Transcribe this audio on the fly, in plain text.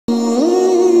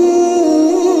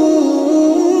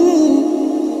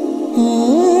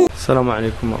السلام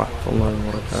عليكم ورحمة الله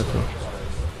وبركاته.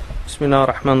 بسم الله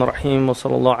الرحمن الرحيم،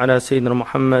 وصلى الله على سيدنا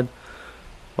محمد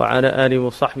وعلى آله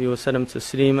وصحبه وسلم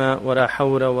تسليما، ولا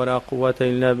حول ولا قوة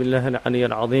إلا بالله العلي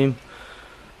العظيم.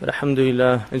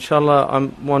 Alhamdulillah. Inshallah, I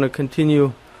want to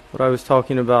continue what I was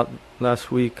talking about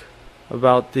last week,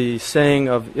 about the saying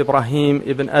of Ibrahim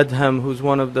ibn Adham, who's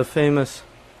one of the famous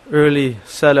early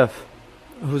Salaf,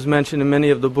 who's mentioned in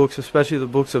many of the books, especially the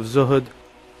books of Zuhud.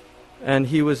 And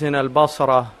he was in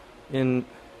Al-Basra, in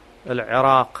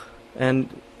Al-Iraq, and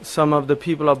some of the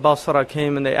people of Basra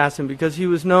came and they asked him, because he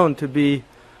was known to be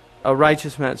a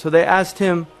righteous man. So they asked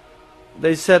him,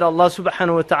 they said, Allah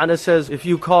subhanahu wa ta'ala says, if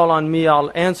you call on me,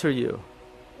 I'll answer you.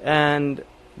 And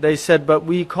they said, but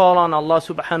we call on Allah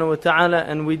subhanahu wa ta'ala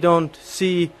and we don't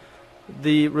see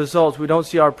the results. We don't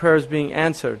see our prayers being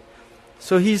answered.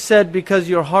 So he said, because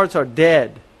your hearts are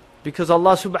dead. Because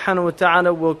Allah subhanahu wa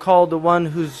ta'ala will call the one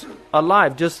who's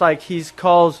alive. Just like He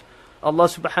calls, Allah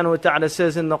subhanahu wa ta'ala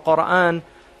says in the Quran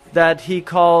that He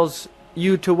calls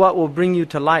you to what will bring you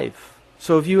to life.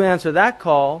 So if you answer that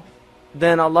call,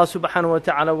 then Allah subhanahu wa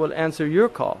ta'ala will answer your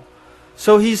call.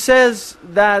 So he says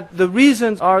that the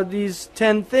reasons are these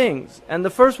 10 things. And the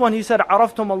first one, he said,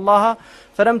 عَرَفْتُمُ اللَّهَ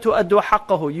فَلَمْ تُؤَدُّوا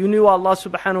حَقَّهُ. You knew Allah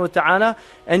subhanahu wa ta'ala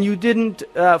and you didn't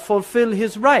fulfill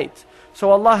His right. So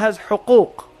Allah has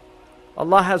huquq.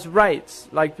 Allah has rights.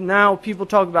 Like now people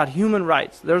talk about human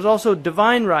rights. There's also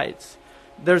divine rights.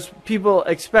 There's people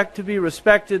expect to be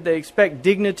respected, they expect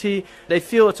dignity, they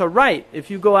feel it's a right. If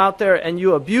you go out there and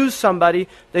you abuse somebody,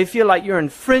 they feel like you're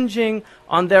infringing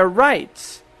on their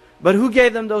rights. But who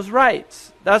gave them those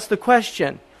rights? That's the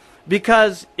question.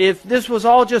 Because if this was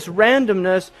all just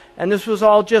randomness, and this was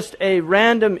all just a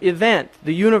random event,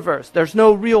 the universe, there's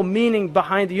no real meaning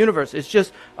behind the universe, it's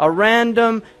just a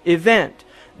random event,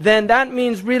 then that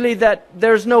means really that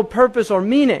there's no purpose or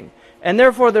meaning. And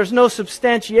therefore there's no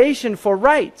substantiation for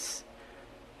rights.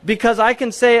 Because I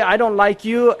can say I don't like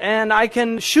you and I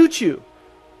can shoot you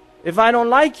if I don't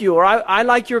like you, or I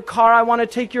like your car, I want to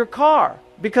take your car.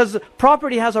 Because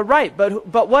property has a right,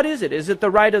 but what is it? Is it the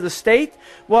right of the state?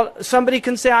 Well, somebody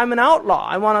can say I'm an outlaw,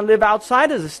 I want to live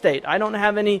outside of the state, I don't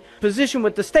have any position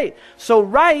with the state. So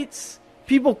rights,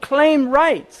 people claim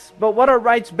rights, but what are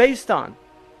rights based on?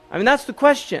 I mean, that's the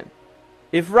question.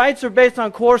 If rights are based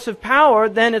on coercive power,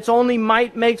 then it's only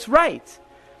might makes right.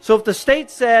 So if the state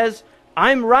says,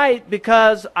 I'm right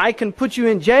because I can put you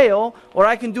in jail, or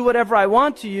I can do whatever I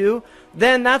want to you,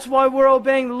 then that's why we're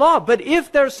obeying the law. But if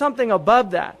there's something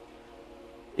above that,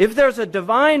 if there's a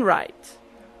divine right,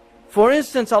 for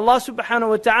instance, Allah subhanahu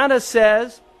wa ta'ala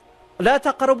says, لا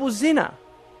تقربوا الزنا.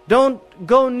 Don't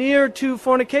go near to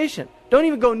fornication. Don't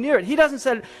even go near it. He doesn't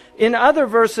say in other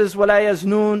verses, وَلَا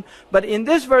يَزْنُونَ, but in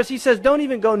this verse he says, don't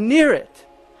even go near it.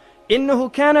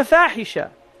 إِنَّهُ كَانَ فَاحِشًا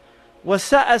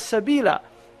وَسَاءَ السَّبِيلًا.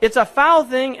 It's a foul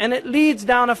thing and it leads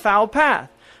down a foul path.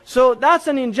 So that's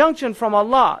an injunction from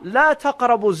Allah. لَا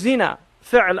تَقْرَبُوا الزِّنَا.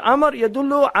 فِعْلْ أَمْرْ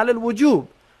يَدُلُّ عَلَى الْوُجُوبِ.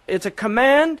 It's a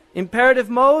command, imperative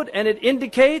mode, and it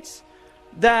indicates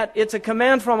that it's a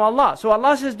command from Allah. So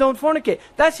Allah says don't fornicate.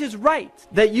 That's His right,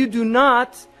 that you do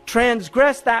not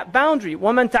transgress that boundary.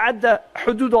 وَمَنْ تَعَدَّ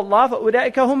حُدُودَ اللَّهِ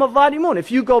فَأُولَٰئِكَ هُمُ الظَّالِمُونَ.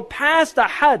 If you go past a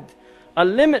had, a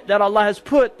limit that Allah has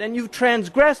put, then you've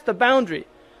transgressed the boundary.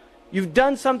 You've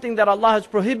done something that Allah has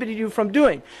prohibited you from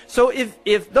doing. So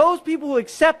if those people who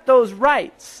accept those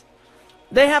rights,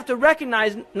 they have to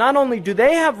recognize not only do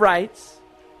they have rights,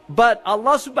 but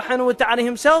Allah subhanahu wa ta'ala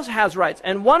Himself has rights.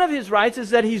 And one of His rights is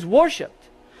that He's worshipped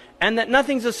and that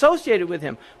nothing's associated with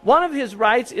Him. One of His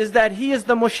rights is that He is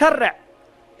the musharra'.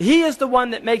 He is the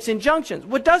one that makes injunctions.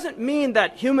 What doesn't mean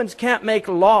that humans can't make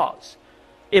laws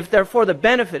if they're for the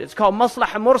benefit. It's called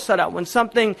maslaha mursala. When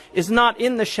something is not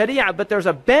in the sharia but there's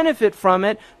a benefit from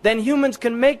it, then humans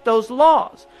can make those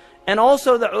laws. And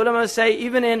also the ulama say,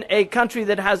 even in a country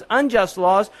that has unjust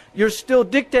laws, you're still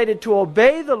dictated to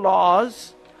obey the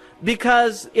laws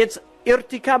because it's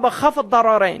irtikab khaf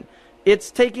ad-dararain. It's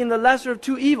taking the lesser of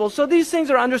two evils. So these things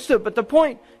are understood. But the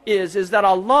point is that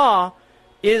Allah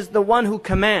is the one who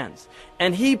commands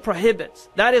and He prohibits.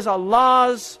 That is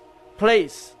Allah's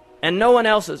place and no one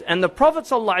else's. And the Prophet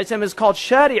ﷺ is called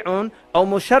shari'un or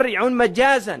musharri'un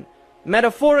majazan,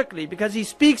 metaphorically, because he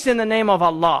speaks in the name of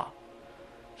Allah.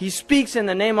 He speaks in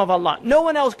the name of Allah. No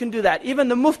one else can do that. Even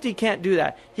the mufti can't do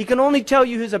that. He can only tell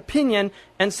you his opinion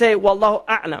and say, Wallahu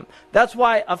a'lam. That's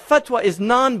why a fatwa is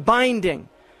non-binding.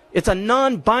 It's a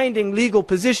non-binding legal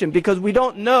position because we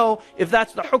don't know if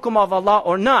that's the hukum of Allah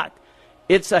or not.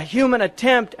 It's a human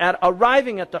attempt at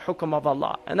arriving at the hukum of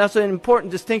Allah. And that's an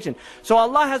important distinction. So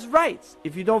Allah has rights.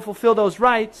 If you don't fulfill those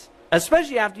rights,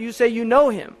 especially after you say you know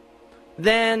Him,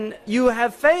 then you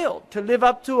have failed to live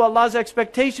up to Allah's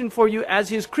expectation for you as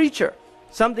His creature,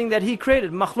 something that He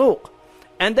created, makhluq.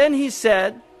 And then He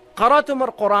said, قَرَأْتُمُ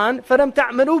الْقُرْآنَ فَلَمْ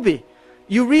تَعْمَلُوا بِهِ.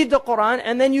 You read the Quran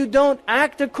and then you don't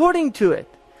act according to it.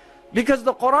 Because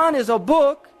the Quran is a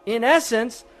book, in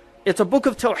essence, it's a book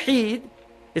of Tawheed,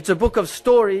 it's a book of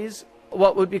stories,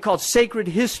 what would be called sacred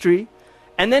history,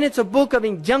 and then it's a book of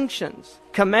injunctions,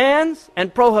 commands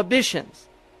and prohibitions.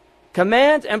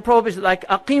 Commands and prohibitions like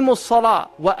aqimu salah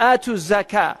wa atu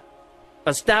zakah.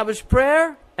 Establish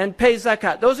prayer and pay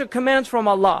zakat. Those are commands from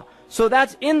Allah. So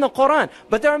that's in the Quran.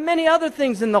 But there are many other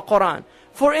things in the Quran.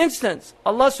 For instance,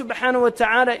 Allah subhanahu wa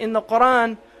ta'ala in the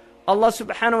Quran, Allah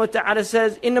subhanahu wa ta'ala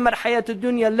says, إِنَّمَا الْحَيَاةُ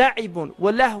الدُّنْيَا لَعِبٌ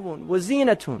وَلَهْوٌ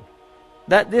وَزِينَةٌ.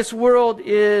 That this world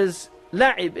is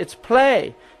la'ib, it's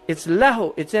play, it's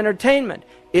lahu, it's entertainment,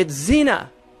 it's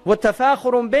zina,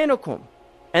 وَتَفَاخُرٌ بَيْنَكُمْ.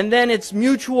 And then it's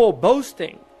mutual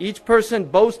boasting. Each person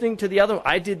boasting to the other.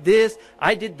 I did this,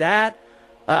 I did that.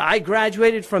 I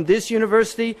graduated from this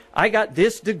university. I got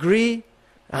this degree.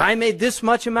 I made this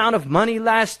much amount of money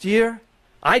last year.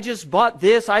 I just bought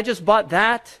this, I just bought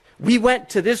that. We went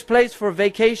to this place for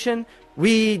vacation.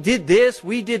 We did this,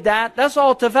 we did that. That's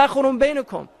all تَفَاخُرٌ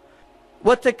بَيْنَكُمْ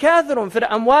وَتَكَاثُرٌ فِي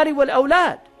الْأَمْوَالِ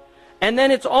وَالْأَوْلَادِ. And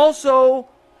then it's also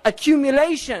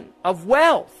accumulation of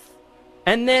wealth.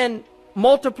 And then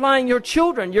multiplying your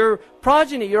children, your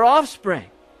progeny, your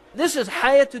offspring. This is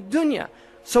hayat dunya.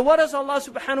 So what does Allah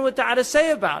subhanahu wa ta'ala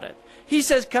say about it? He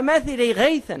says, كَمَثِلِ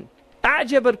غَيْثٍ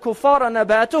أَعْجَبَ الْكُفَّارَ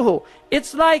نَبَاتُهُ.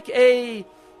 It's like a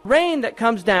rain that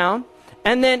comes down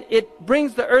and then it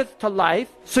brings the earth to life.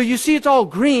 So you see it's all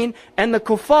green, and the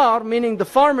kuffar, meaning the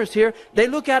farmers here, they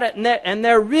look at it and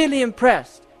they're really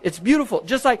impressed. It's beautiful.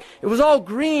 Just like it was all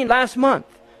green last month.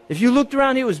 If you looked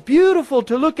around, it was beautiful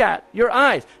to look at, your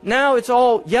eyes. Now it's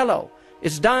all yellow.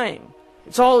 It's dying.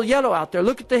 It's all yellow out there.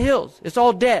 Look at the hills. It's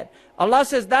all dead. Allah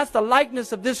says that's the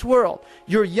likeness of this world.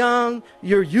 You're young,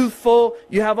 you're youthful,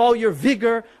 you have all your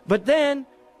vigor, but then,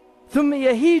 ثُمَّ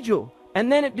يَهِيجُ. And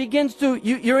then it begins to,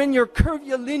 you're in your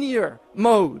curvilinear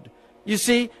mode. You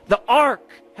see, the arc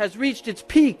has reached its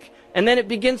peak, and then it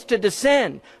begins to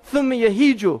descend. ثُمَّ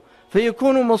يَهِيجُ فَيَكُونُ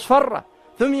مُصْفَرًّا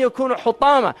ثُمَّ يَكُونُ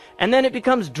حُطَامًا. And then it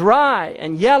becomes dry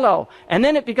and yellow, and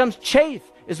then it becomes chaff.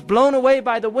 It's blown away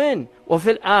by the wind.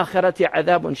 وَفِي الْآخِرَةِ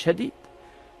عَذَابٌ شَدِيدٌ.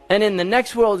 And in the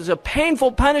next world is a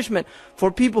painful punishment for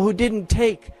people who didn't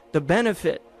take the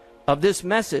benefit of this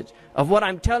message, of what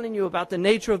I'm telling you about the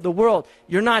nature of the world.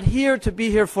 You're not here to be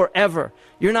here forever.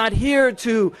 You're not here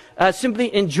to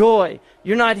simply enjoy.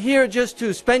 You're not here just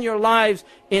to spend your lives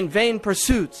in vain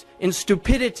pursuits, in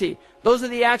stupidity. Those are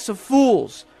the acts of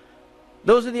fools.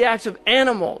 Those are the acts of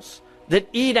animals that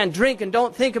eat and drink and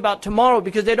don't think about tomorrow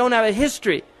because they don't have a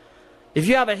history. If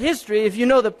you have a history, if you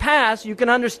know the past, you can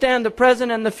understand the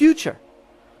present and the future.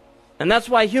 And that's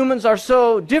why humans are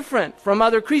so different from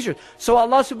other creatures. So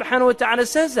Allah subhanahu wa ta'ala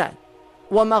says that.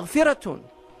 وَمَغْفِرَةٌ.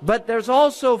 But there's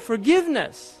also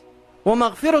forgiveness.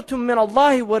 وَمَغْفِرَةٌ مِّنَ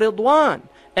اللَّهِ وَرِضْوَانٌ.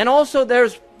 And also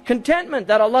there's contentment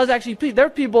that Allah is actually pleased. There are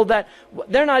people that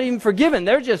they're not even forgiven.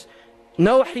 They're just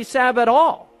no hisab at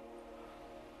all.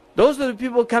 Those are the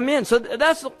people who come in. So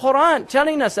that's the Quran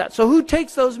telling us that. So who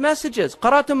takes those messages?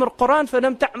 قَرَأْتُمُ الْقُرْآنَ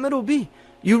فَلَمْ تَعْمَلُوا بِهِ.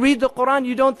 You read the Quran,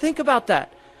 you don't think about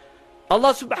that.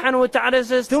 Allah subhanahu wa ta'ala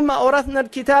says, ثُمَّ أَوْرَثْنَا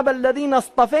الْكِتَابَ الَّذِينَ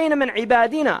اصْطَفَيْنَا مِنْ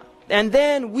عِبَادِنَا. And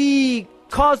then we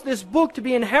cause this book to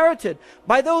be inherited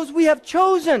by those we have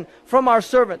chosen from our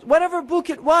servants. Whatever book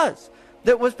it was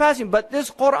that was passing. But this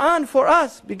Quran for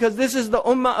us, because this is the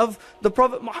ummah of the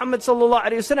Prophet Muhammad sallallahu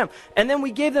alayhi wa sallam. And then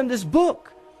we gave them this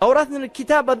book. أَوْرَثْنَا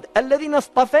الْكِتَابَ الَّذِينَ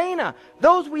اصْطَفَيْنَا.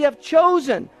 Those we have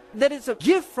chosen. That it's a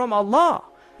gift from Allah.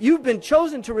 You've been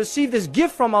chosen to receive this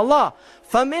gift from Allah.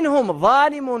 فَمِنْهُمْ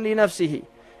ظَالِمٌ لِنَفْسِهِ.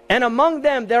 And among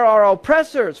them there are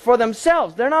oppressors for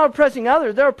themselves. They're not oppressing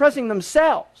others, they're oppressing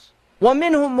themselves.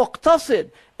 وَمِنْهُمْ مُقْتَصِدٌ.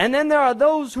 And then there are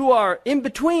those who are in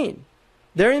between.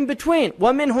 They're in between.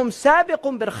 وَمِنْهُمْ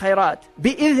سَابِقٌ بِالْخَيْرَاتِ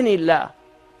بِإِذْنِ اللَّهِ.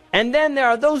 And then there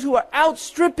are those who are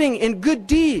outstripping in good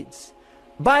deeds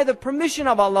by the permission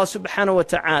of Allah subhanahu wa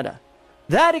ta'ala.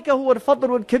 ذَلِكَ هُوَ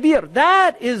الْفَضْلُ الْكَبِيرُ.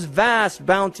 That is vast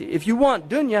bounty. If you want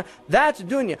dunya, that's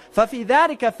dunya. فَفِي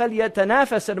ذَلِكَ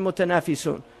فَلْيَتَنَافَسَ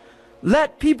الْمُتَنَافِسُونَ.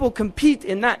 Let people compete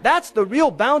in that. That's the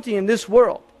real bounty in this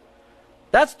world.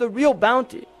 That's the real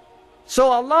bounty.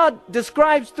 So Allah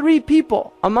describes three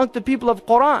people among the people of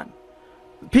Quran.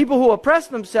 People who oppress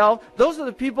themselves, those are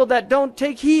the people that don't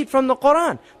take heed from the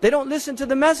Quran. They don't listen to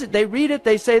the message. They read it,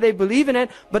 they say they believe in it,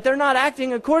 but they're not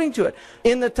acting according to it.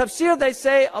 In the tafsir they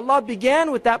say Allah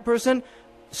began with that person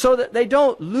so that they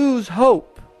don't lose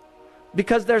hope,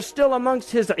 because they're still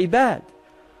amongst His ibad.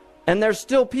 And there's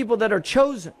still people that are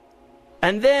chosen.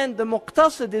 And then the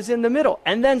muqtasid is in the middle.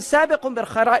 And then sabiqun bil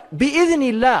khairat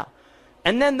bi'idhnillah.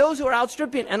 And then those who are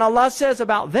outstripping, and Allah says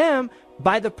about them,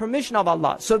 by the permission of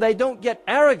Allah. So they don't get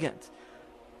arrogant.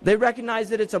 They recognize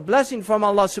that it's a blessing from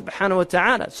Allah subhanahu wa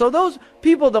ta'ala. So those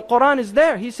people, the Quran is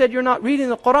there. He said, you're not reading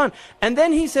the Quran. And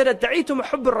then he said, أَدَّعِيتُمْ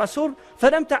حُبِّ الرَّسُولِ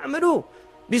فَلَمْ تَعْمَلُوا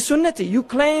بِسُنَّتِي. You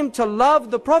claim to love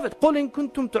the Prophet. قُلْ إِن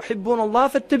كُنْتُمْ تُحِبُّونَ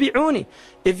اللَّهَ فَاتَّبِعُونِ.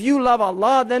 If you love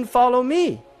Allah, then follow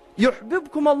me.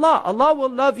 يُحْبِبْكُمْ Allah. Allah will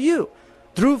love you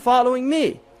through following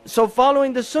me. So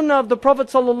following the sunnah of the Prophet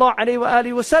sallallahu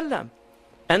alaihi wasallam.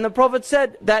 And the Prophet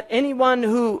said that anyone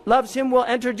who loves him will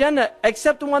enter Jannah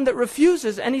except the one that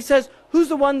refuses. And he says, who's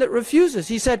the one that refuses?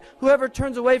 He said, whoever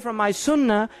turns away from my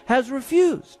sunnah has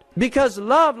refused. Because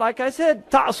love, like I said,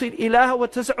 ta'asir ilaha wa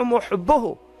tas'umu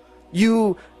hubbuhu.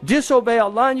 You disobey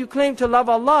Allah and you claim to love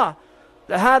Allah.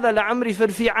 هذا لعمري في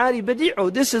الفعال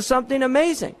بديع. This is something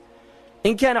amazing.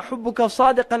 إن كان حبك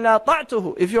صادقا لا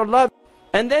طعته. If your love.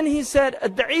 And then he said,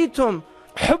 أدعيتم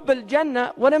حب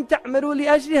الجنة ولم تعملوا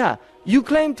لأجلها. You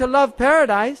claim to love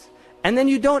paradise and then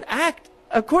you don't act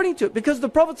according to it. Because the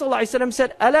Prophet ﷺ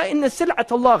said, ألا إن سلعة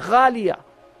الله غالية.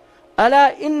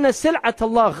 ألا إن سلعة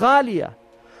الله غالية.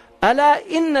 ألا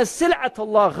إن سلعة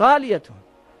الله غالية.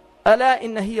 ألا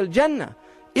إن هي الجنة.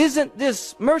 Isn't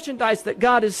this merchandise that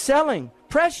God is selling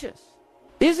precious?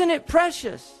 Isn't it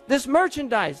precious? This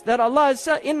merchandise that Allah is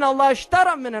selling. إِنَّ اللَّهَ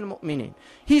اشْتَرَى مِنَ الْمُؤْمِنِينَ.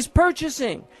 He's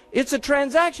purchasing. It's a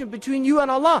transaction between you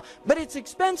and Allah. But it's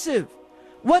expensive.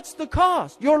 What's the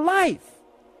cost? Your life.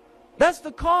 That's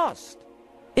the cost.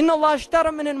 إِنَّ اللَّهَ اشْتَرَى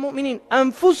مِنَ الْمُؤْمِنِينَ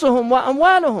أَنفُسَهُمْ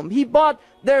وَأَمْوَالَهُم. He bought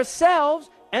their selves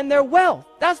and their wealth.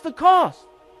 That's the cost.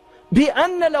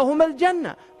 بِأَنَّ لَهُمَ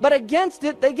الْجَنَّةِ. But against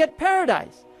it, they get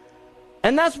paradise.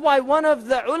 And that's why one of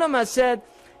the ulama said,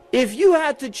 if you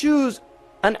had to choose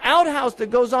an outhouse that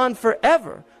goes on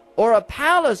forever or a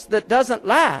palace that doesn't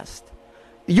last,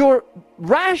 your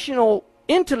rational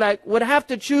intellect would have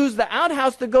to choose the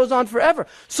outhouse that goes on forever.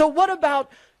 So what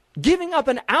about giving up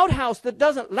an outhouse that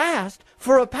doesn't last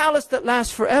for a palace that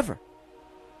lasts forever?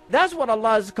 That's what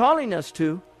Allah is calling us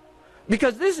to.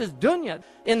 Because this is dunya.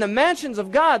 In the mansions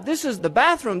of God, this is the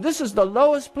bathroom. This is the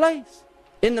lowest place.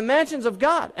 In the mansions of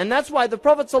God. And that's why the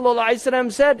Prophet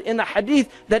ﷺ said in the hadith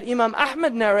that Imam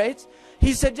Ahmad narrates,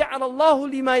 he said, جَعَلَ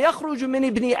اللَّهُ لِمَا يَخْرُجُ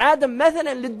مِنِ ابْنِ آدَمْ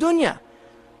مَثَلًا لِلدُّنْيَا.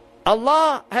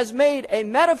 Allah has made a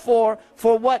metaphor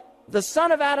for what the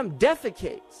son of Adam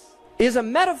defecates, is a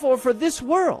metaphor for this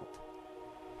world.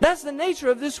 That's the nature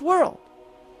of this world.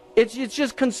 It's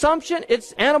just consumption,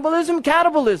 it's cannibalism,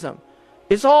 cannibalism.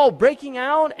 It's all breaking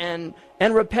out and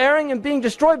repairing and being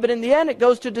destroyed, but in the end it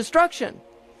goes to destruction.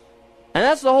 And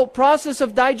that's the whole process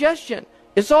of digestion.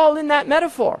 It's all in that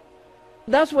metaphor.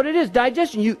 That's what it is,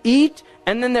 digestion. You eat,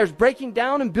 and then there's breaking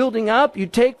down and building up. You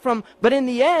take from, but in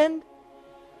the end,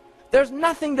 there's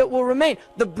nothing that will remain.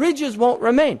 The bridges won't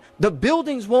remain. The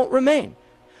buildings won't remain.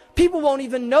 People won't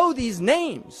even know these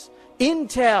names.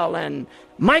 Intel and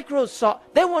Microsoft,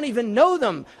 they won't even know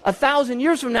them 1,000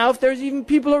 years from now if there's even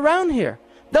people around here.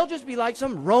 They'll just be like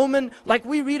some Roman, like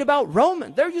we read about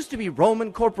Roman. There used to be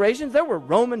Roman corporations. There were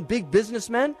Roman big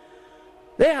businessmen.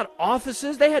 They had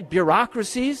offices. They had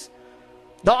bureaucracies.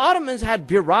 The Ottomans had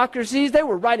bureaucracies. They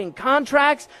were writing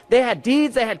contracts. They had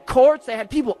deeds. They had courts. They had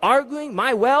people arguing,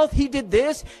 my wealth, he did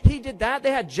this, he did that.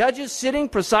 They had judges sitting,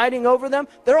 presiding over them.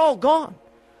 They're all gone.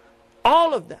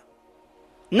 All of them.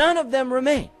 None of them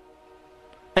remain.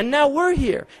 And now we're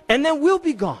here. And then we'll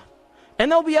be gone.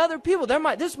 And there'll be other people.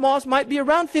 This mosque might be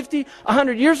around 50,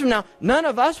 100 years from now. None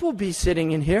of us will be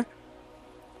sitting in here.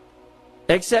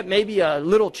 Except maybe a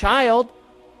little child.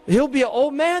 He'll be an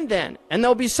old man then. And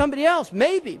there'll be somebody else.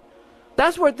 Maybe.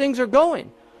 That's where things are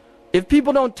going. If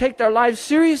people don't take their lives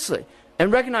seriously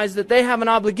and recognize that they have an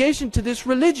obligation to this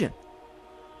religion.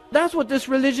 That's what this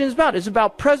religion is about. It's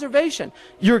about preservation.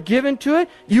 You're given to it.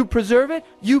 You preserve it.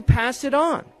 You pass it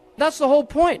on. That's the whole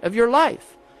point of your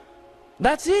life.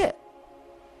 That's it.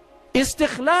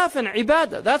 Istikhlaf and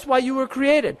ibadah. That's why you were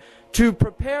created. To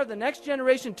prepare the next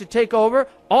generation to take over.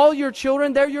 All your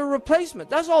children, they're your replacement.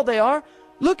 That's all they are.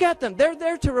 Look at them. They're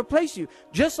there to replace you.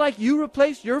 Just like you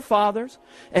replaced your fathers.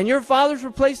 And your fathers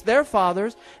replaced their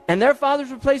fathers. And their fathers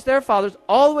replaced their fathers.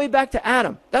 All the way back to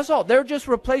Adam. That's all. They're just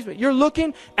replacement. You're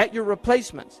looking at your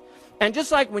replacements. And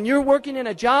just like when you're working in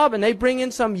a job and they bring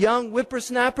in some young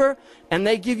whippersnapper and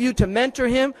they give you to mentor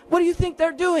him, what do you think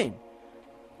they're doing?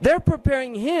 They're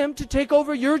preparing him to take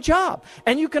over your job.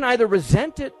 And you can either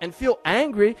resent it and feel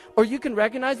angry, or you can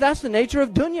recognize that's the nature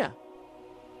of dunya.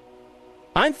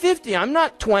 I'm 50, I'm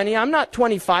not 20, I'm not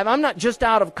 25, I'm not just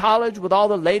out of college with all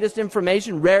the latest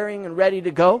information raring and ready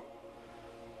to go.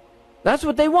 That's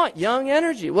what they want, young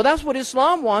energy. Well, that's what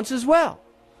Islam wants as well.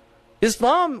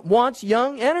 Islam wants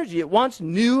young energy. It wants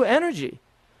new energy.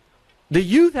 The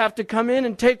youth have to come in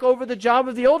and take over the job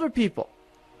of the older people.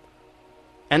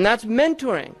 And that's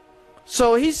mentoring.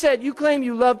 So he said, you claim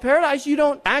you love paradise, you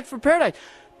don't act for paradise.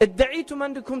 You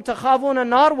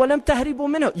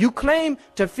claim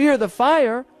to fear the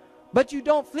fire, but you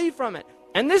don't flee from it.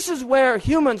 And this is where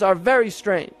humans are very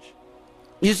strange.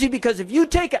 You see, because if you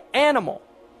take an animal,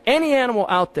 any animal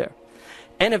out there,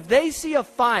 and if they see a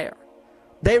fire,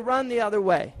 they run the other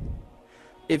way.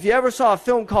 If you ever saw a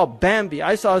film called Bambi,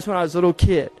 I saw this when I was a little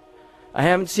kid. I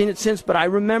haven't seen it since, but I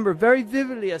remember very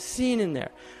vividly a scene in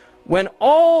there when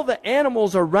all the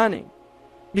animals are running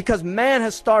because man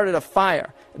has started a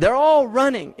fire. They're all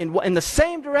running in the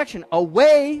same direction,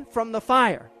 away from the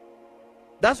fire.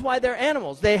 That's why they're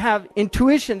animals. They have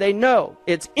intuition. They know.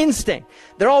 It's instinct.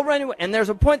 They're all running away. And there's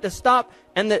a point to stop,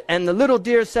 and the little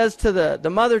deer says to the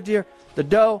mother deer, the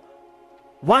doe,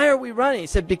 why are we running? He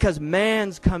said, because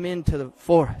man's come into the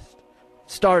forest,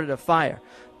 started a fire.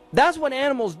 That's what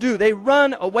animals do. They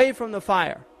run away from the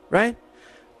fire, right?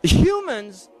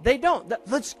 Humans, they don't.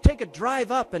 Let's take a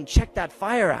drive up and check that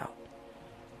fire out.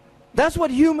 That's what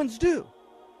humans do.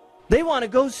 They want to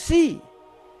go see.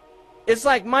 It's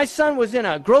like my son was in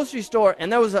a grocery store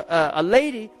and there was a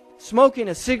lady smoking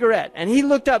a cigarette, and he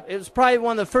looked up. It was probably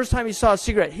one of the first time he saw a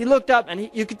cigarette. He looked up and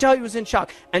you could tell he was in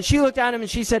shock. And she looked at him and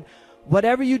she said,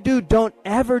 whatever you do, don't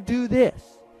ever do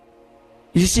this.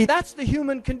 You see, that's the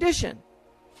human condition.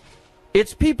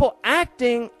 It's people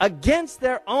acting against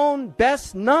their own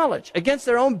best knowledge, against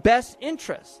their own best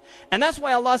interests. And that's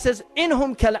why Allah says,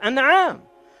 "Inhum kal an'am."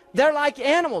 They're like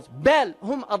animals. Bel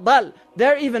hum adal.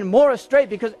 They're even more astray,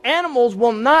 because animals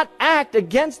will not act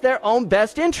against their own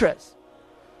best interests.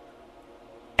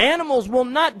 Animals will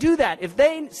not do that. If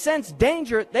they sense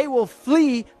danger, they will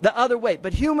flee the other way.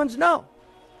 But humans know.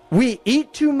 We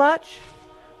eat too much.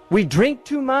 We drink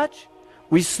too much.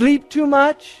 We sleep too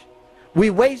much. We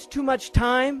waste too much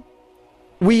time.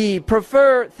 We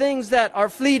prefer things that are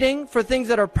fleeting for things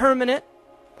that are permanent.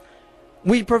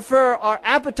 We prefer our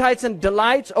appetites and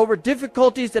delights over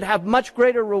difficulties that have much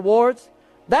greater rewards.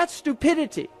 That's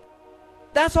stupidity.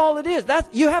 That's all it is.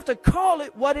 You have to call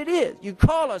it what it is. You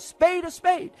call a spade a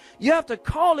spade. You have to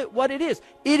call it what it is.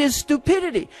 It is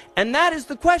stupidity. And that is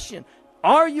the question.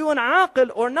 Are you an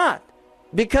aqil or not?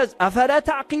 Because أَفَلَا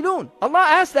تَعْقِلُونَ. Allah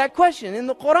asked that question in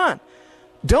the Quran.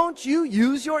 Don't you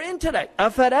use your intellect?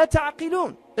 أَفَلَا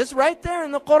تَعْقِلُونَ. It's right there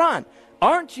in the Quran.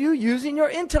 Aren't you using your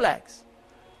intellects?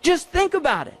 Just think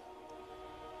about it.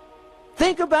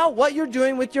 Think about what you're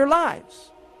doing with your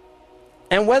lives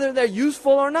and whether they're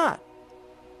useful or not.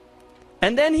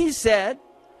 And then he said,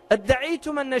 أَدَّعِيتُمْ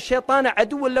أَنَّ الشَّيْطَانَ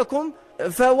عَدُوٌّ لَكُمْ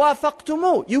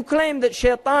فَوَافَقْتُمُوهُ. You claim that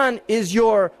shaitan is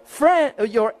your friend, or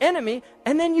your enemy,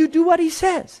 and then you do what he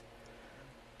says.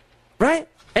 Right?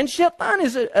 And shaitan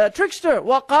is a trickster.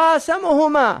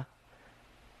 وَقَاسَمُهُمَا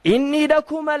إِنِّي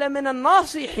لَكُمَا لَمِنَ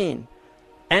النَّاصِحِينَ.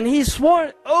 And he swore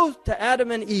an oath to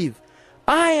Adam and Eve.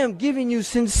 I am giving you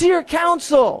sincere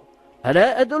counsel.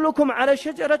 أَلَا أَدُلُّكُمْ عَلَى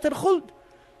شَجَرَةِ الْخُلْدِ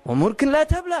وَمُلْكٍ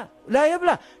لَا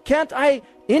يَبْلَى. Can't I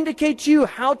indicate to you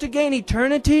how to gain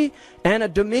eternity and a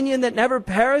dominion that never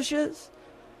perishes?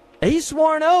 He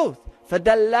swore an oath.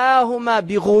 فَدَلَّاهُمَا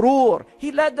بِغُرُورٍ.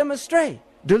 He led them astray,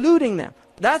 deluding them.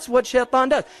 That's what shaitan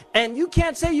does. And you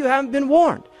can't say you haven't been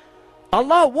warned.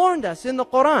 Allah warned us in the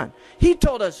Quran. He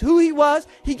told us who He was.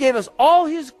 He gave us all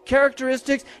His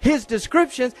characteristics, His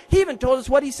descriptions. He even told us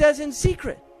what He says in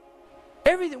secret.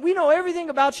 Everything. We know everything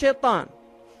about shaitan.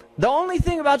 The only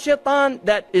thing about shaitan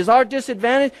that is our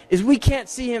disadvantage is we can't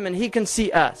see him and he can see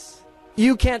us.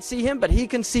 You can't see him, but he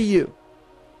can see you.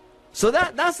 So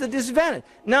that's the disadvantage.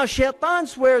 Now shaitan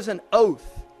swears an oath.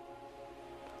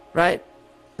 Right?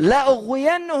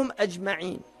 لَأُغْوِيَنَّهُمْ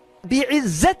أَجْمَعِينَ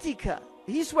بِعِزَّتِكَ.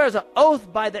 He swears an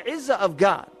oath by the izzah of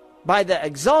God, by the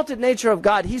exalted nature of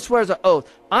God. He swears an oath.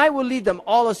 I will lead them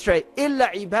all astray.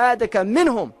 إِلَّا عِبَادَكَ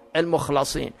مِنْهُمْ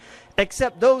الْمُخْلَصِينَ.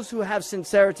 Except those who have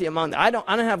sincerity among them. I don't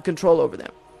have control over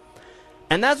them.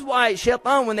 And that's why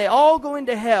shaitan, when they all go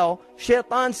into hell,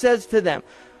 shaitan says to them,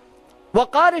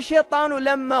 وَقَالَ الشَّيْطَانُ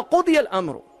لَمَّا قُضِيَ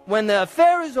الْأَمْرُ. When the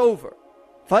affair is over,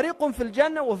 فَرِيقٌ فِي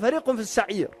الْجَنَّةِ وَفَرِيقٌ فِي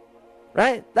السَّعِيرِ.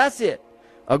 Right? That's it.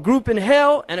 A group in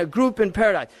hell and a group in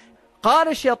paradise. قال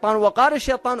الشيطان وقال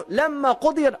الشيطان لما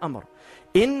قضي الأمر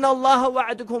إن الله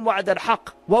وعدكم وعد الحق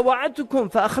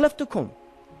ووعدتكم فأخلفتكم.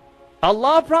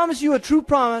 Allah promised you a true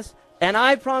promise, and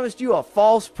I promised you a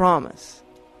false promise.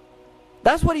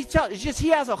 That's what he tells. It's just he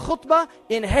has a khutbah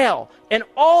in hell, and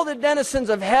all the denizens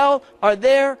of hell are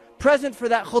there present for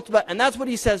that khutbah, and that's what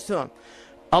he says to him.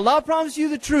 Allah promised you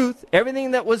the truth.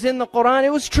 Everything that was in the Quran,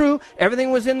 it was true.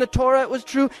 Everything was in the Torah, it was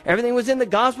true. Everything was in the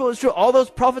Gospel, it was true. All those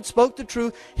prophets spoke the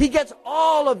truth. He gets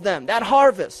all of them, that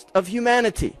harvest of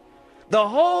humanity. The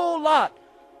whole lot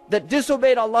that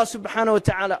disobeyed Allah subhanahu wa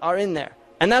ta'ala are in there.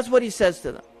 And that's what He says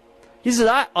to them. He says,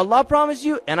 Allah promised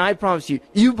you, and I promised you.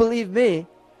 You believe me.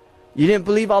 You didn't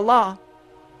believe Allah.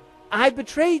 I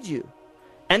betrayed you.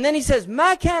 And then He says,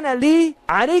 مَا كَانَ لِي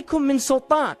عَلَيْكُم مِّن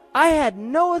سُلْطَانٍ. I had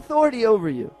no authority over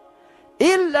you.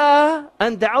 إِلَّا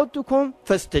أَن دَعَوْتُكُمْ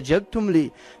فَاسْتَجَبْتُمْ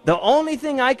لِي. The only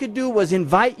thing I could do was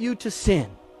invite you to sin.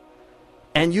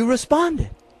 And you responded.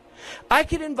 I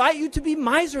could invite you to be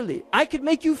miserly. I could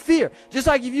make you fear. Just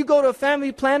like if you go to a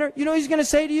family planner, you know what he's going to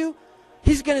say to you?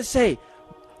 He's going to say,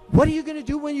 what are you going to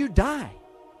do when you die?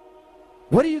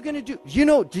 What are you going to do?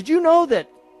 Did you know that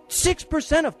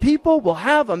 6% of people will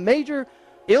have a major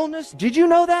illness? Did you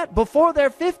know that? Before they're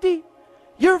 50?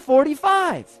 You're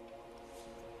 45.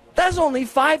 That's only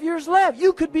 5 years left.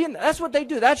 You could be in. That's what they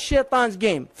do. That's shaitan's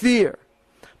game. Fear.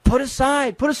 Put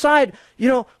aside, qirsh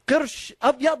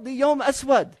abyad li yawm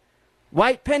aswad.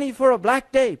 White penny for a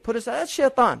black day. Put aside. That's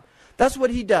shaitan. That's what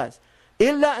he does.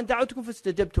 إِلَّا أَن دَعُوتُكُمْ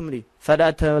فَاسْتَجَبْتُمْ لِي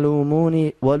فَلَا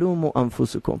تَلُومُونِي وَلُومُوا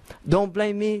أَنفُسُكُمْ. Don't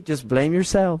blame me, just blame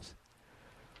yourselves.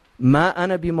 مَا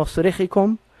أَنَا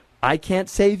بِمُصْرِخِكُمْ. I can't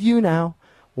save you now.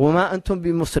 وَمَا أَنْتُمْ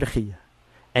بِمُصْرِخِيَّ.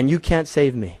 And you can't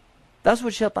save me. That's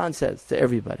what shaitan says to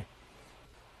everybody.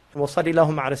 وصل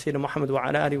اللهم على سيدنا محمد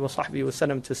وعلى آله وصحبه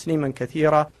وسلم تسليما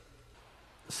كثيرا.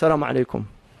 السلام عليكم.